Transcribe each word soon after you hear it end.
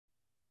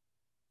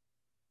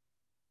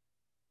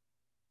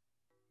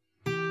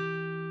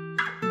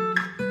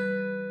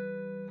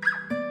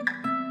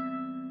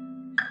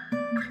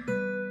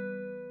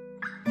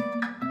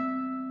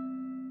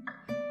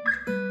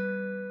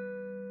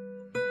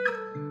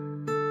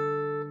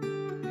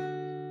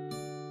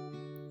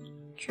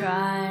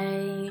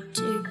Try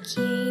to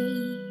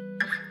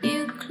keep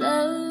you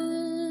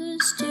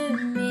close to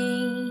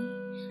me,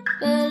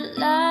 but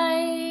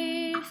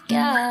life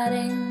got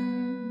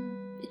in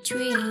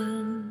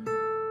between.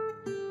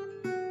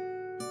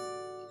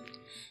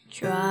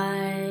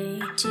 Try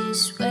to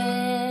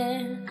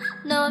swear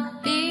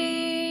not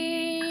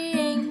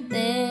being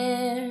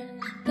there,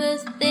 but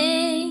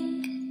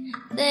think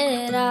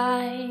that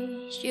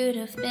I should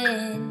have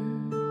been.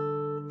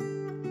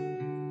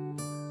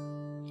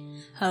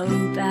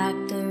 Hold back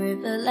the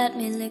river, let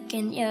me look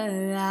in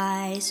your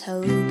eyes.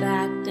 Hold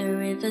back the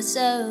river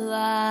so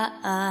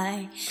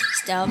I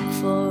stop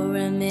for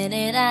a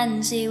minute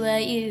and see where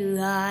you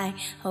hide.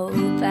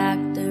 Hold back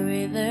the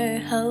river,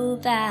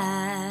 hold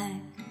back.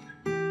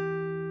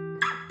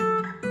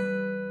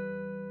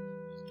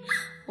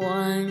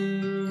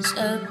 Once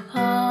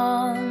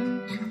upon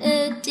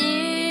a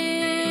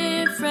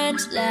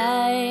different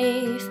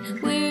life,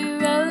 we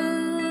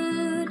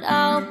rode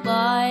our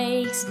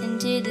bikes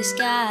into the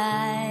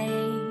sky.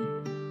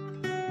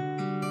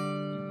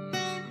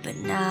 But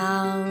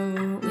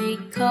now we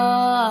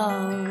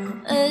call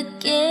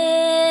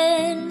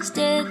against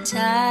the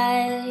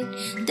tide.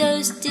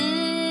 Those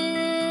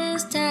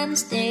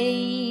distant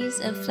days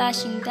are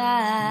flashing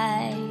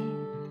by.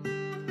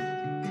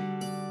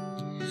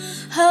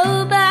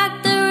 Hold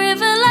back the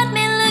river, let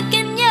me look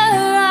in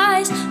your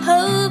eyes.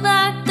 Hold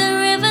back the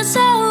river so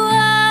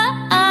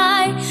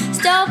I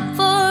stop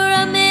for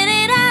a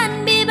minute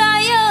and be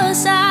by your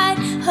side.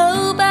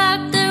 Hold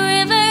back the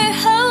river,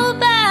 hold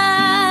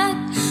back.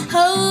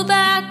 Hold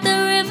back the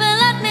river,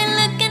 let me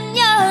look in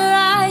your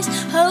eyes.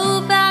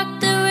 Hold back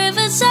the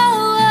river so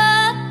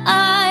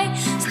I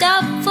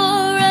stop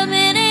for a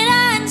minute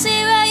and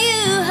see where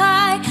you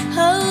hide.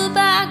 Hold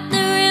back the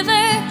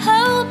river,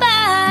 hold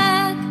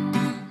back.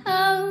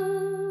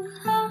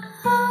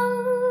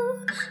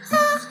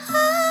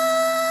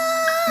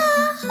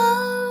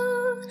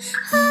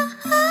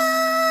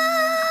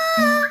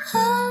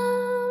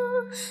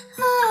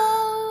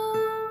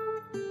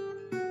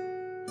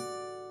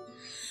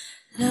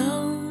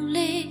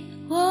 Lonely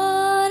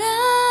water,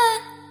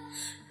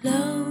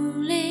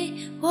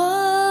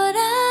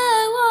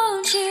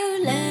 won't you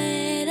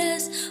let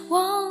us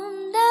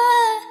wander?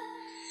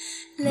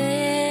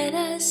 Let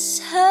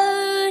us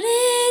hold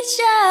each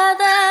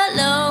other.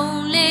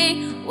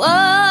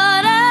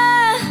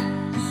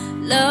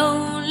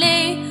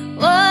 Lonely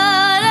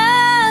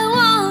water,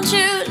 won't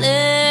you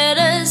let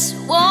us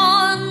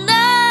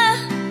wander?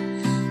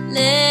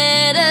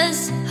 Let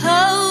us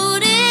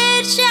hold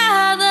each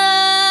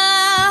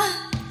other.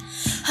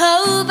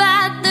 Hold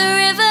back the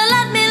river,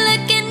 let me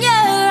look in your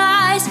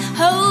eyes.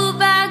 Hold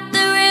back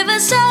the river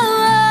so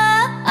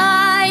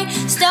I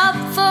stop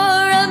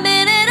for a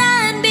minute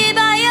and be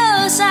by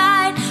your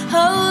side.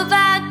 Hold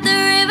back the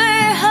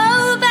river,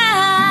 hold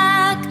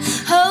back.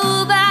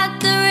 Hold back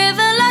the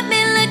river, let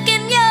me look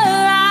in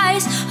your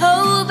eyes.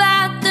 Hold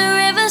back the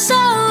river so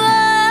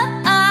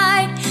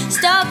I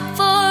stop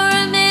for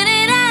a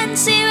minute and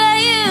see where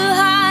you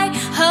hide.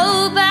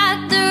 Hold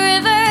back the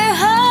river,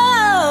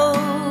 hold.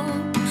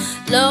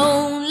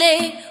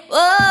 Lonely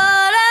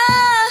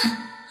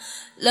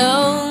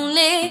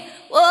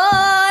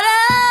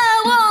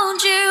water,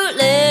 won't you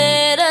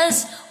let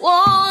us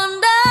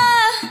wander?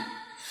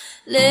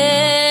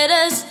 Let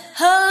us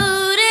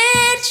hold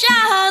each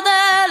other.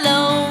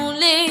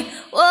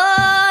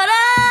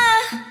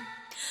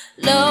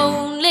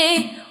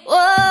 Lonely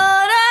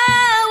water,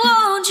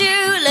 won't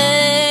you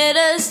let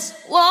us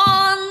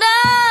wander?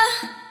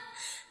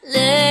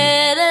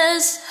 Let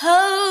us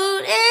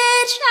hold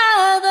each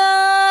other.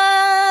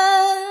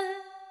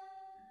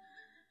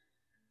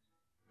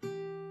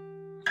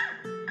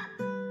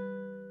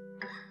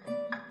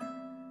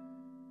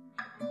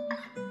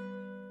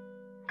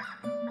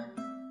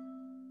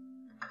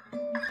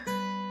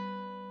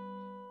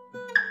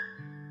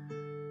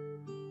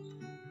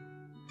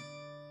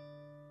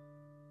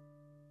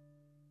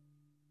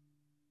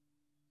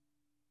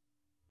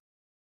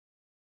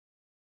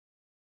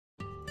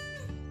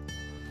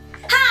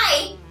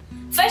 Hi!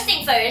 First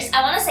thing first,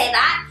 I want to say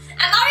that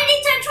I'm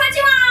already turned 21!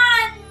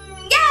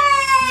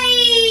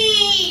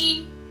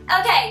 Yay!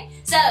 Okay,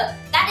 so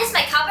that is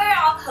my cover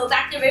of Hold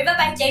Back the River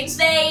by James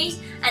Bay.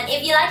 And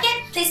if you like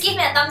it, please give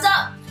me a thumbs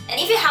up. And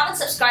if you haven't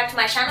subscribed to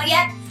my channel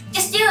yet,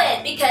 just do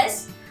it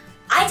because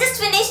I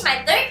just finished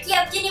my third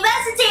year of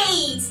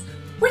university,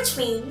 which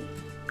means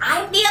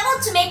I'll be able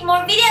to make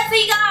more videos for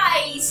you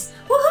guys.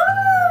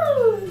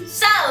 Woohoo!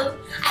 So,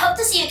 I hope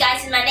to see you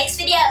guys in my next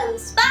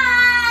videos.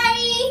 Bye!